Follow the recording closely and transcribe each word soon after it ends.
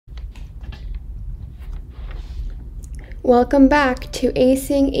Welcome back to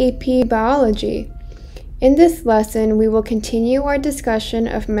Acing AP Biology. In this lesson, we will continue our discussion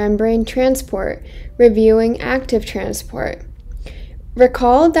of membrane transport, reviewing active transport.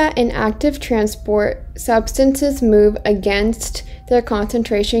 Recall that in active transport, substances move against their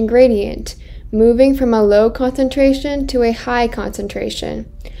concentration gradient, moving from a low concentration to a high concentration.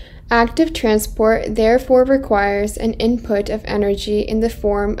 Active transport therefore requires an input of energy in the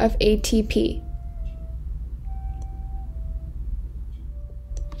form of ATP.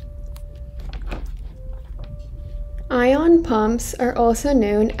 Ion pumps are also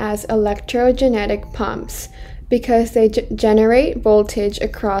known as electrogenetic pumps because they generate voltage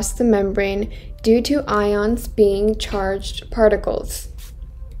across the membrane due to ions being charged particles.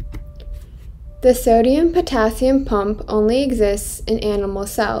 The sodium-potassium pump only exists in animal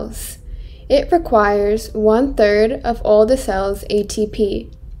cells. It requires 1/3 of all the cell's ATP.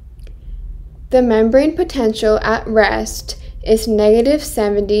 The membrane potential at rest is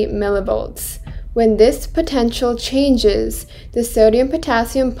 -70 millivolts. When this potential changes, the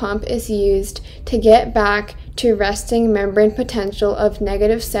sodium-potassium pump is used to get back to resting membrane potential of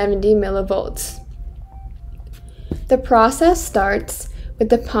 -70 millivolts. The process starts with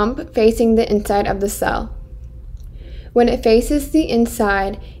the pump facing the inside of the cell. When it faces the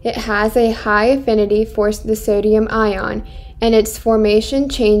inside, it has a high affinity for the sodium ion, and its formation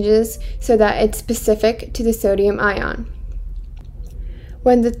changes so that it's specific to the sodium ion.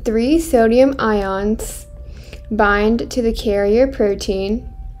 When the 3 sodium ions bind to the carrier protein,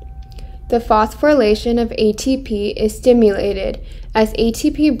 the phosphorylation of ATP is stimulated as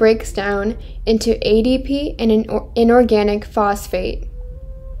ATP breaks down into ADP and an inorganic phosphate.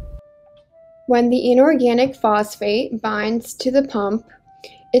 When the inorganic phosphate binds to the pump,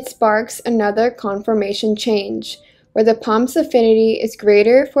 it sparks another conformation change, where the pump's affinity is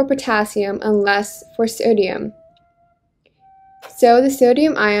greater for potassium and less for sodium. So the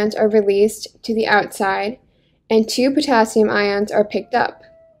sodium ions are released to the outside, and 2 potassium ions are picked up.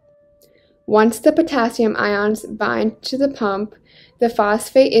 Once the potassium ions bind to the pump, the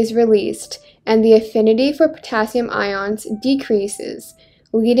phosphate is released, and the affinity for potassium ions decreases,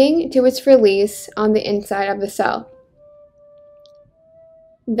 leading to its release on the inside of the cell.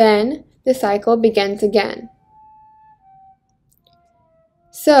 Then the cycle begins again.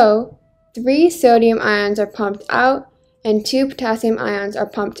 So 3 sodium ions are pumped out, and 2 potassium ions are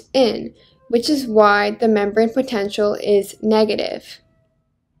pumped in, which is why the membrane potential is negative.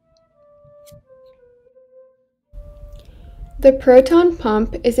 The proton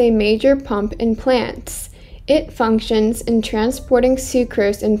pump is a major pump in plants. It functions in transporting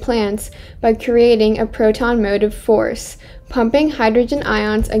sucrose in plants by creating a proton motive force, pumping hydrogen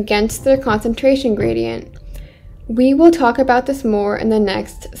ions against their concentration gradient. We will talk about this more in the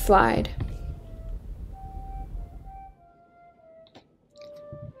next slide.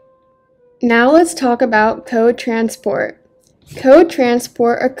 Now let's talk about cotransport.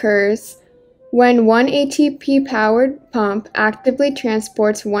 Cotransport occurs when one ATP-powered pump actively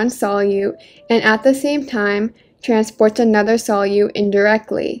transports one solute and at the same time transports another solute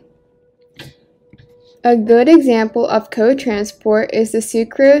indirectly. A good example of cotransport is the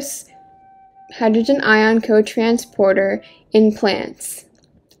sucrose hydrogen ion cotransporter in plants.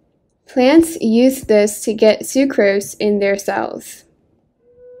 Plants use this to get sucrose in their cells.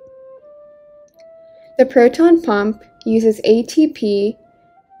 The proton pump uses ATP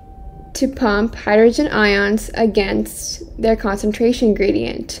to pump hydrogen ions against their concentration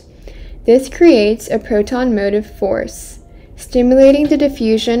gradient. This creates a proton motive force, stimulating the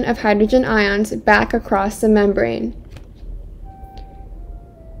diffusion of hydrogen ions back across the membrane.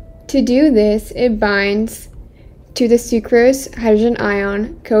 To do this, it binds to the sucrose hydrogen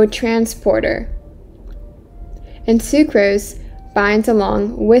ion cotransporter, and sucrose binds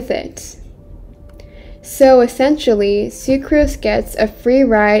along with it. So essentially, sucrose gets a free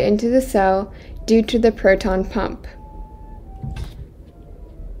ride into the cell due to the proton pump.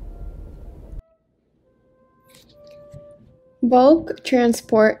 Bulk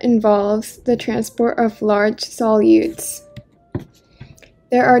transport involves the transport of large solutes.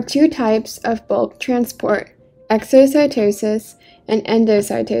 There are 2 types of bulk transport, exocytosis and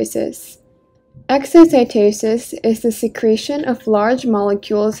endocytosis. Exocytosis is the secretion of large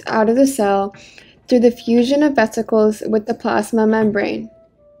molecules out of the cell through the fusion of vesicles with the plasma membrane.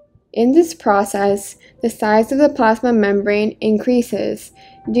 In this process, the size of the plasma membrane increases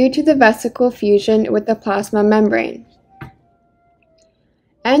due to the vesicle fusion with the plasma membrane.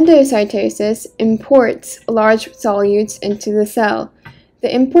 Endocytosis imports large solutes into the cell.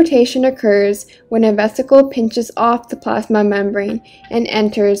 The importation occurs when a vesicle pinches off the plasma membrane and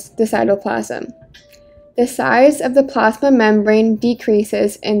enters the cytoplasm. The size of the plasma membrane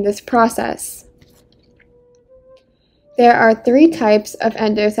decreases in this process. There are 3 types of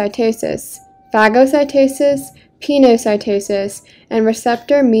endocytosis: phagocytosis, pinocytosis, and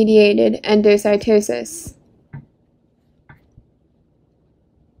receptor-mediated endocytosis.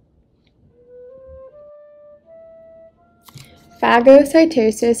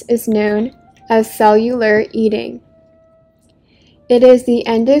 Phagocytosis is known as cellular eating. It is the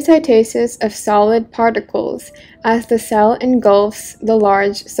endocytosis of solid particles as the cell engulfs the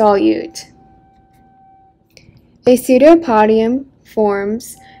large solute. A pseudopodium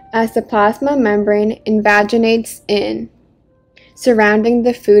forms as the plasma membrane invaginates in, surrounding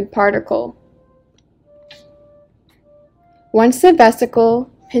the food particle. Once the vesicle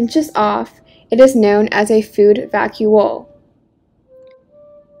pinches off, it is known as a food vacuole.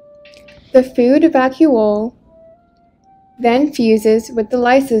 The food vacuole then fuses with the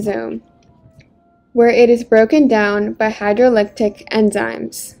lysosome, where it is broken down by hydrolytic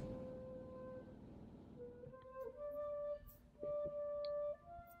enzymes.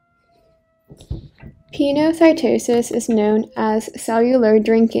 Pinocytosis is known as cellular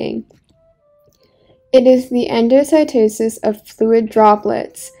drinking. It is the endocytosis of fluid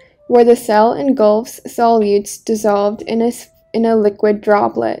droplets, where the cell engulfs solutes dissolved in a liquid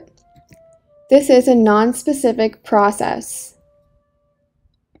droplet. This is a nonspecific process.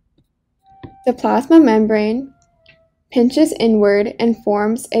 The plasma membrane pinches inward and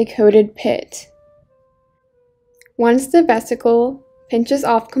forms a coated pit. Once the vesicle pinches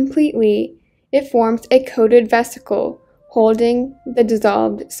off completely, it forms a coated vesicle holding the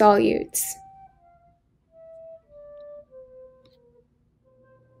dissolved solutes.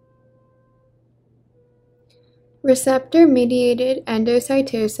 Receptor-mediated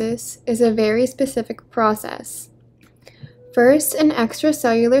endocytosis is a very specific process. First, an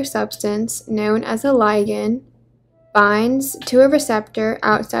extracellular substance, known as a ligand, binds to a receptor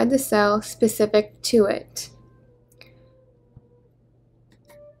outside the cell specific to it.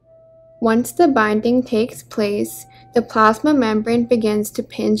 Once the binding takes place, the plasma membrane begins to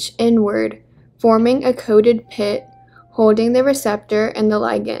pinch inward, forming a coated pit holding the receptor and the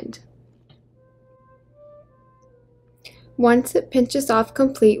ligand. Once it pinches off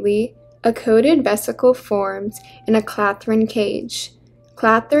completely, a coated vesicle forms in a clathrin cage.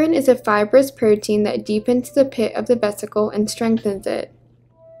 Clathrin is a fibrous protein that deepens the pit of the vesicle and strengthens it.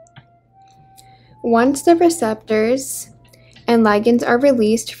 Once the receptors and ligands are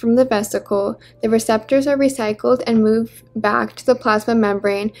released from the vesicle, the receptors are recycled and move back to the plasma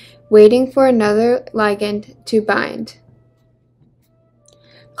membrane, waiting for another ligand to bind.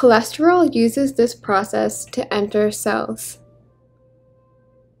 Cholesterol uses this process to enter cells.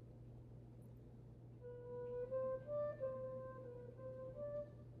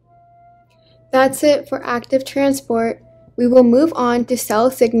 That's it for active transport. We will move on to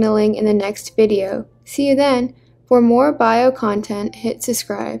cell signaling in the next video. See you then. For more bio content, hit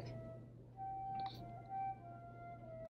subscribe.